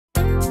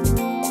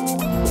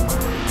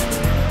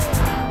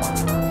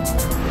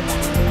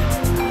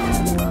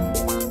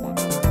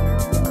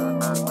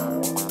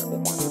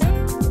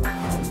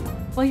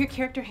Well, your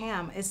character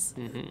Ham is,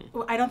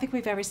 I don't think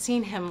we've ever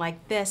seen him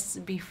like this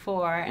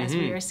before as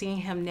we are seeing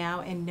him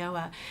now in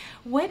Noah.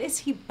 What is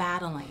he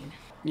battling?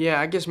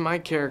 Yeah, I guess my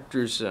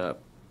character's,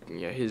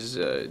 his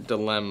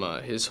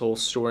dilemma, his whole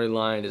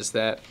storyline is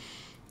that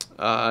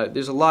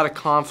there's a lot of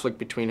conflict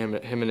between him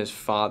and his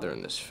father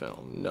in this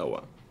film,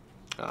 Noah.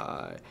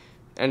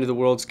 End of the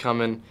world's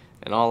coming,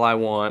 and all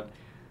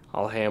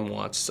Ham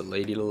wants is a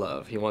lady to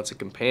love. He wants a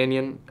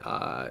companion,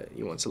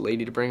 he wants a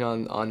lady to bring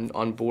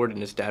on board,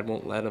 and his dad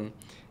won't let him,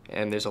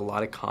 and there's a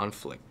lot of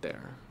conflict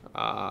there.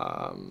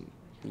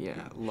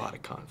 Yeah, a lot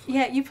of conflict.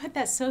 Yeah, you put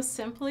that so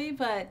simply,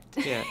 but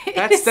yeah,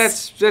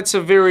 that's a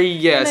very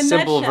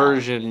simple nutshell.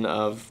 version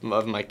of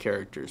my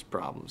character's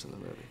problems in the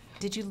movie.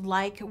 Did you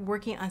like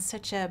working on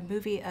such a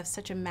movie of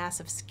such a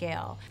massive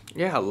scale?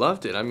 Yeah, I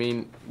loved it. I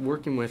mean,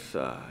 working with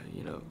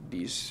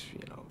these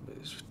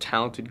this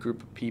talented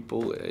group of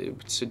people,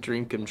 it's a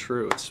dream come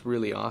true. It's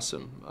really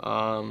awesome.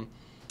 I'm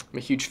a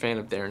huge fan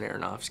of Darren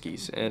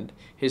Aronofsky's and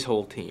his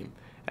whole team,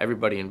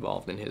 everybody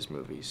involved in his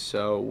movies.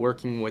 So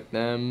working with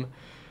them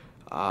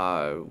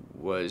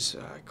was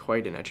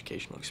quite an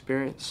educational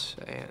experience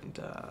and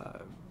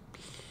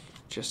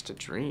just a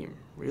dream,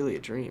 really a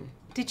dream.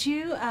 Did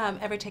you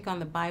ever take on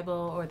the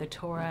Bible or the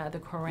Torah, the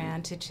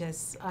Quran, to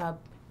just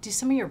do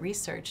some of your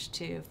research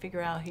to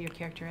figure out who your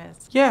character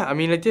is? Yeah, I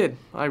mean, I did.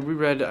 I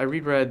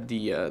reread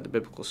the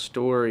biblical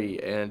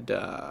story, and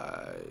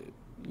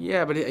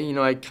yeah, but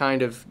I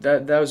kind of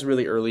that was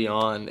really early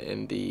on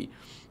in the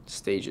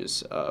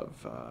stages of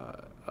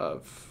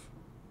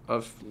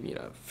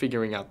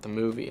figuring out the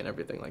movie and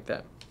everything like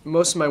that.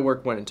 Most of my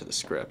work went into the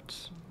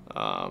script,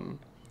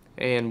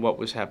 and what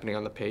was happening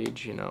on the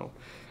page.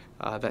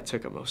 That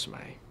took up most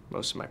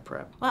of my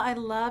prep. Well, I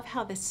love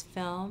how this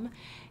film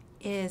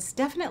is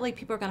definitely,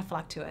 people are going to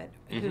flock to it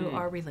who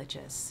are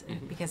religious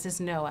because it's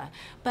Noah,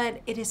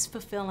 but it is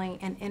fulfilling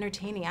and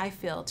entertaining, I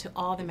feel, to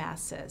all the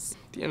masses.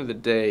 At the end of the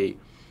day,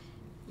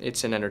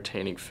 it's an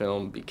entertaining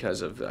film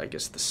because of, I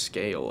guess, the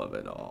scale of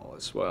it all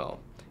as well.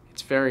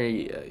 It's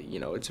very,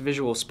 it's a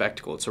visual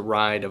spectacle. It's a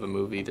ride of a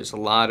movie. There's a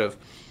lot of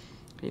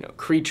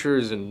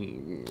creatures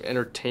and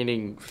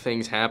entertaining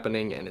things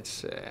happening, and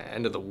it's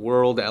end of the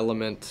world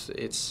element.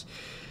 It's,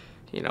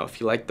 if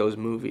you like those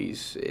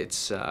movies,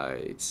 it's that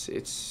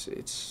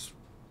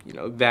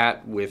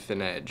with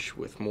an edge,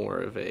 with more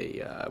of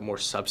a more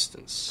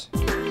substance.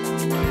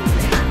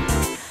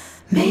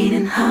 Made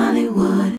in Hollywood.